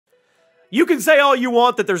You can say all you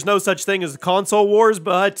want that there's no such thing as console wars,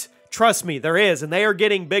 but trust me, there is, and they are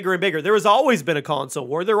getting bigger and bigger. There has always been a console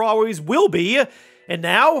war. There always will be, and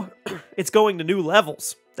now it's going to new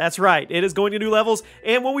levels. That's right, it is going to new levels,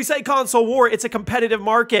 and when we say console war, it's a competitive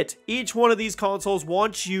market. Each one of these consoles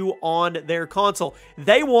wants you on their console.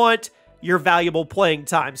 They want your valuable playing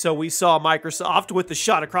time. So we saw Microsoft with the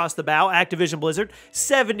shot across the bow, Activision Blizzard,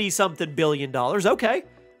 $70-something billion. Okay,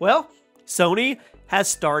 well, Sony has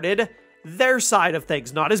started their side of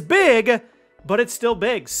things. Not as big, but it's still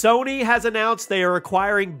big. Sony has announced they are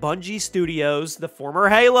acquiring Bungie Studios, the former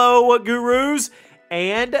Halo gurus,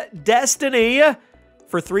 and Destiny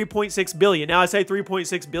for $3.6 billion. Now, I say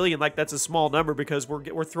 $3.6 billion like that's a small number because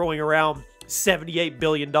we're throwing around $78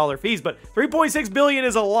 billion fees, but $3.6 billion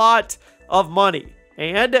is a lot of money.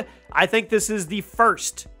 And I think this is the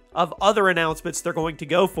first of other announcements they're going to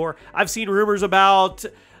go for. I've seen rumors about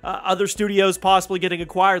other studios possibly getting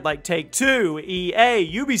acquired like Take-Two,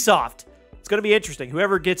 EA, Ubisoft. It's going to be interesting.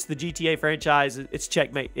 Whoever gets the GTA franchise, it's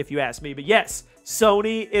checkmate if you ask me. But yes,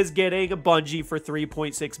 Sony is getting Bungie for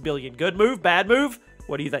 $3.6 billion. Good move? Bad move?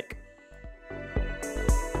 What do you think?